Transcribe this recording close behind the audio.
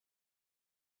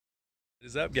What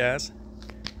is up, guys?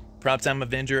 Primetime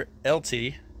Avenger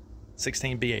LT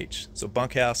 16BH. So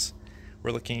bunkhouse, we're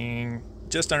looking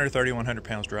just under 3,100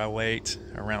 pounds dry weight,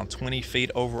 around 20 feet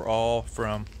overall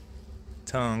from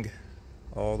tongue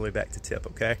all the way back to tip,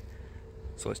 okay?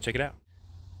 So let's check it out.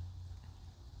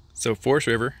 So Forest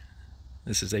River,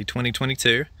 this is a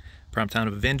 2022 Primetime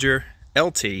Avenger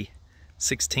LT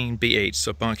 16BH,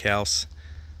 so bunkhouse.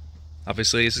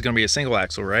 Obviously this is gonna be a single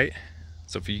axle, right?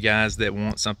 So for you guys that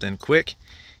want something quick,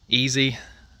 easy,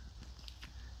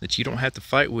 that you don't have to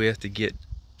fight with to get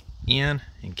in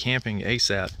and camping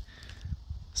ASAP,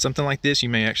 something like this you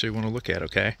may actually want to look at,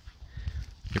 okay?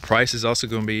 Your price is also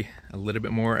going to be a little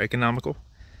bit more economical.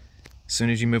 As soon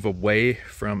as you move away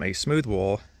from a smooth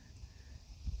wall,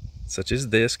 such as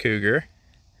this Cougar,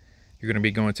 you're going to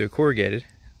be going to a corrugated,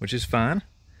 which is fine.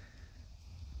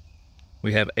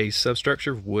 We have a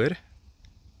substructure of wood.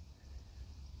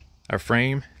 Our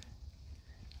frame,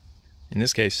 in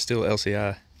this case, is still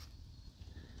LCI.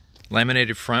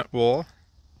 Laminated front wall.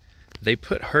 They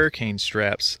put hurricane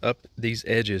straps up these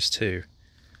edges too.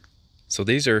 So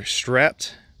these are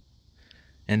strapped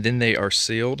and then they are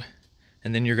sealed,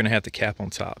 and then you're going to have the cap on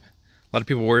top. A lot of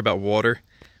people worry about water.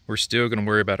 We're still going to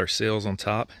worry about our seals on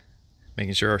top,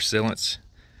 making sure our sealants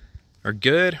are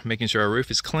good, making sure our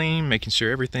roof is clean, making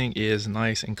sure everything is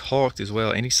nice and caulked as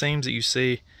well. Any seams that you see,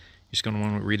 you're just going to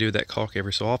want to redo that caulk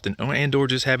every so often, and or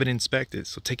just have it inspected.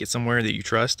 So take it somewhere that you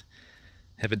trust,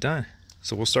 have it done.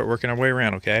 So we'll start working our way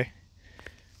around, okay?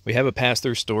 We have a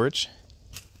pass-through storage.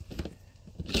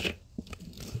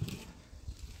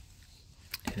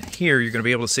 And here you're going to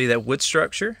be able to see that wood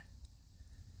structure.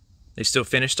 They still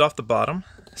finished off the bottom.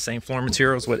 Same floor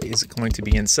material is what is going to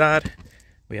be inside.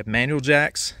 We have manual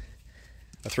jacks,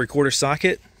 a 3/4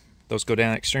 socket. Those go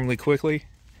down extremely quickly.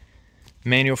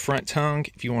 Manual front tongue,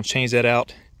 if you want to change that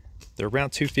out, they're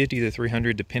around 250 to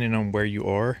 300 depending on where you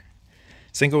are.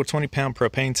 Single 20-pound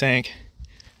propane tank.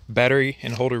 Battery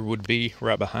and holder would be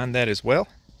right behind that as well.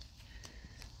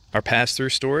 Our pass-through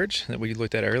storage that we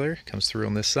looked at earlier comes through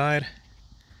on this side.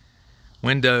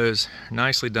 Windows,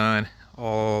 nicely done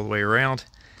all the way around.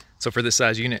 So for this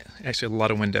size unit, actually a lot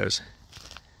of windows.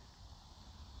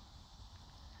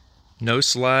 No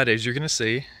slide, as you're going to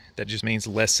see. That just means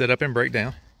less setup and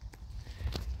breakdown.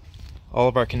 All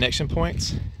of our connection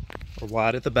points are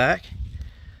wide at the back,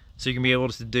 so you can be able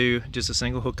to do just a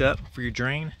single hookup for your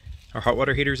drain. Our hot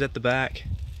water heaters at the back,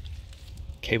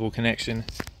 cable connection,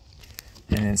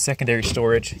 and then secondary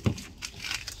storage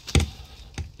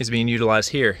is being utilized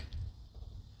here.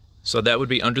 So that would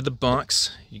be under the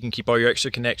bunks. You can keep all your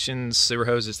extra connections, sewer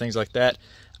hoses, things like that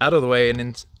out of the way, and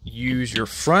then use your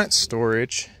front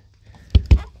storage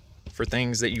for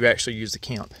things that you actually use to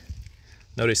camp.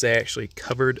 Notice they actually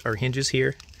covered our hinges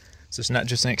here, so it's not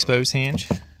just an exposed hinge.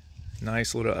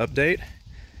 Nice little update.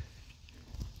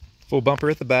 Full bumper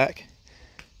at the back,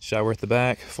 shower at the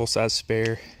back, full-size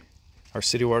spare. Our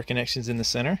city water connections in the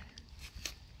center.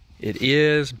 It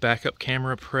is backup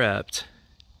camera prepped.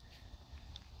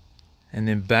 And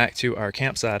then back to our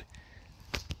campsite.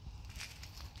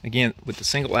 Again, with the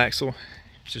single axle,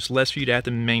 it's just less for you to have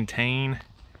to maintain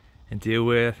and deal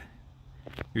with.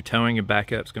 Your towing and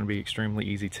backup is going to be extremely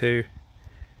easy too.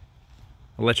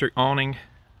 Electric awning,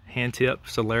 hand tip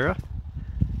Solera.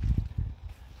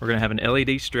 We're going to have an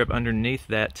LED strip underneath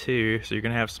that too, so you're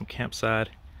going to have some campsite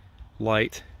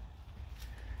light.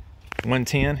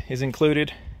 110 is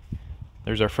included.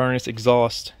 There's our furnace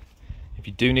exhaust. If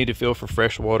you do need to fill for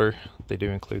fresh water, they do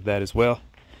include that as well.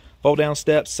 Fold down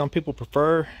steps. Some people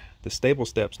prefer the stable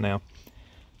steps now.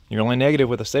 Your only negative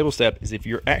with a stable step is if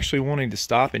you're actually wanting to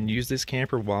stop and use this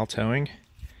camper while towing,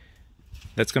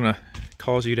 that's going to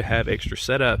cause you to have extra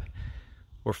setup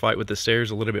or fight with the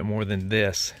stairs a little bit more than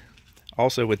this.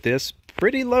 Also with this,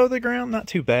 pretty low to the ground, not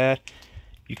too bad.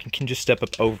 You can just step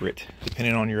up over it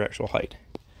depending on your actual height.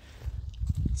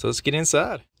 So let's get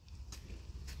inside.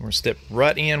 We're going to step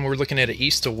right in. We're looking at an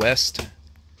east to west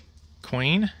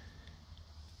queen.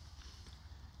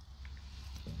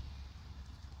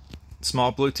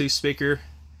 Small Bluetooth speaker.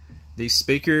 These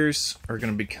speakers are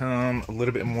going to become a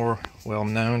little bit more well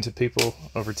known to people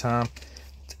over time.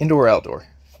 It's indoor outdoor.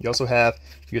 You also have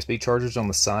USB chargers on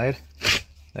the side.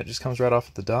 That just comes right off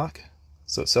at the dock,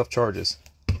 so it self-charges.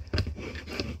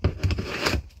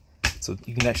 So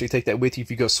you can actually take that with you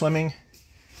if you go swimming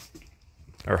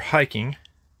or hiking.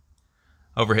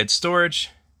 Overhead storage.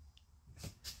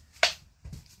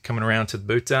 Coming around to the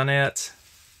boot dinette.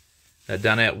 That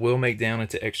dinette will make down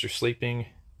into extra sleeping.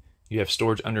 You have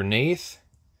storage underneath,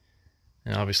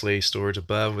 and obviously storage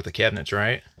above with the cabinets,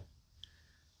 right?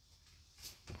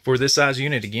 For this size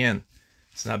unit, again,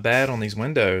 it's not bad on these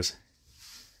windows.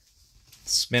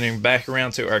 Spinning back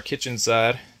around to our kitchen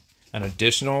side, an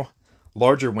additional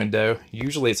larger window.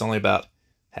 Usually it's only about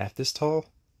half this tall,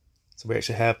 so we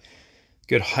actually have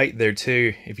good height there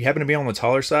too. If you happen to be on the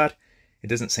taller side, it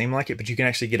doesn't seem like it, but you can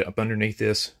actually get up underneath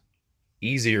this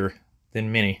easier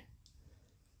than many.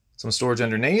 Some storage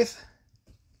underneath.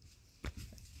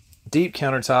 Deep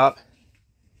countertop.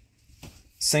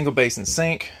 Single basin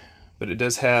sink, but it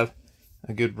does have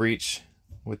a good reach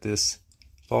with this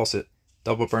faucet.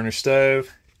 Double burner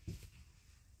stove.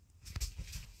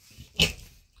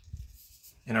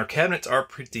 And our cabinets are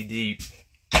pretty deep.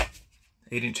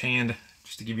 8-inch hand,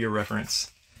 just to give you a reference.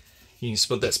 You can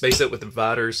split that space up with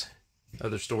dividers,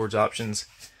 other storage options.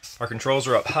 Our controls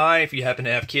are up high if you happen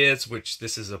to have kids, which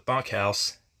this is a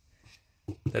bunkhouse.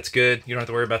 That's good. You don't have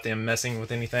to worry about them messing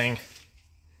with anything.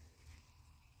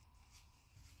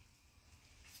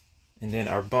 And then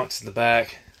our bunks in the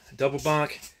back. Double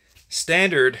bunk.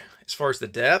 Standard as far as the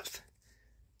depth.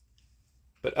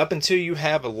 But up until you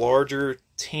have a larger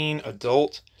teen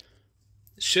adult,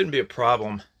 it shouldn't be a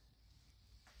problem.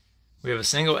 We have a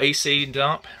single AC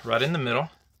dump right in the middle.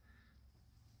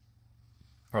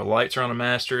 Our lights are on the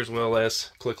master as well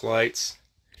as click lights.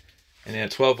 And then a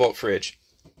 12-volt fridge.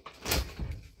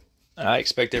 I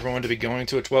expect everyone to be going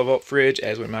to a 12-volt fridge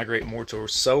as we migrate more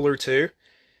towards solar too.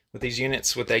 With these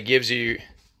units, what that gives you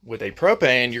with a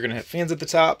propane, you're going to have fins at the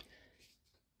top.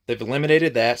 They've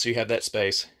eliminated that, so you have that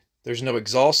space. There's no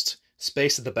exhaust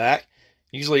space at the back.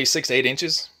 Usually 6 to 8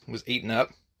 inches was eaten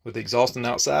up with the exhaust on the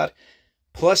outside.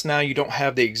 Plus now you don't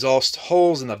have the exhaust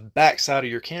holes in the back side of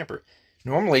your camper.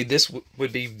 Normally this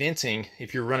would be venting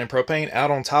if you're running propane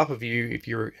out on top of you if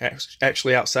you're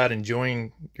actually outside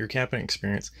enjoying your camping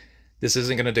experience. This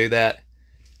isn't going to do that.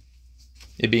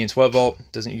 It being 12 volt,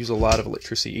 doesn't use a lot of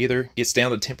electricity either. Gets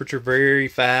down to temperature very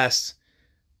fast.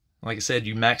 Like I said,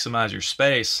 you maximize your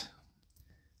space.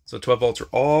 So 12 volts are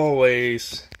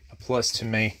always a plus to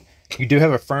me. You do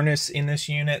have a furnace in this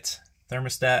unit,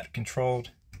 thermostat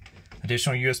controlled.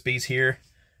 Additional USBs here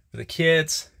for the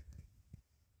kids.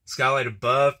 Skylight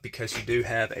above because you do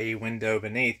have a window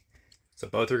beneath. So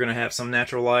both are going to have some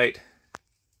natural light.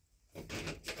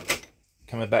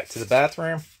 Coming back to the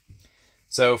bathroom.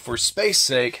 So for space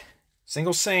sake,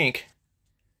 single sink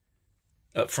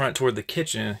up front toward the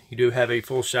kitchen. You do have a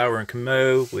full shower and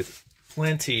commode with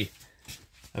plenty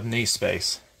of knee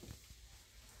space.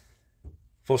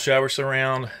 Full shower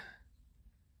surround,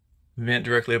 vent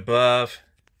directly above.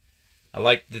 I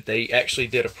like that they actually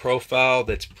did a profile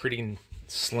that's pretty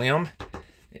slim.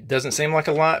 It doesn't seem like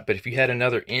a lot, but if you had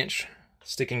another inch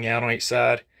sticking out on each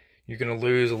side, you're going to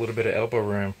lose a little bit of elbow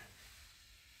room.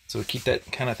 So keep that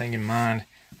kind of thing in mind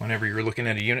whenever you're looking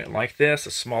at a unit like this,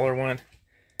 a smaller one.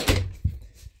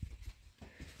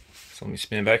 So let me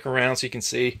spin back around so you can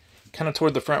see kind of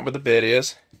toward the front where the bed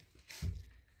is.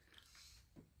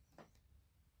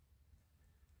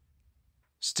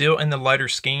 Still in the lighter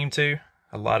scheme too.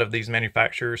 A lot of these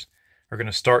manufacturers are going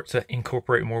to start to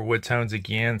incorporate more wood tones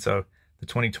again. So the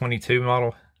 2022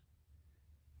 model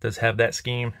does have that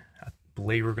scheme. I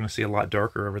believe we're going to see a lot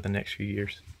darker over the next few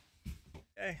years.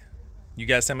 Okay, you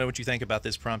guys tell me what you think about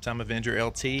this Primetime Avenger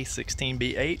LT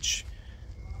 16BH.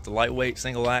 The lightweight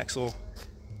single axle.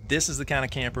 This is the kind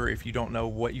of camper if you don't know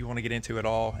what you want to get into at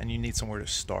all and you need somewhere to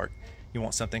start. You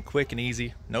want something quick and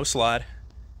easy, no slide.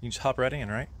 You can just hop right in,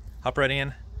 right? Hop right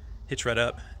in, hitch right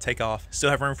up, take off. Still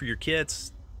have room for your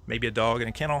kids, maybe a dog in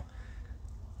a kennel,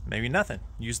 maybe nothing.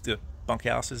 Use the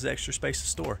bunkhouse as extra space to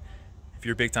store. If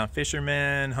you're a big time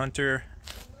fisherman, hunter,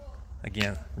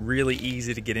 again, really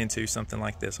easy to get into something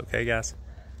like this, okay guys?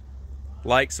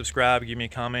 Like, subscribe, give me a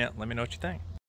comment, let me know what you think.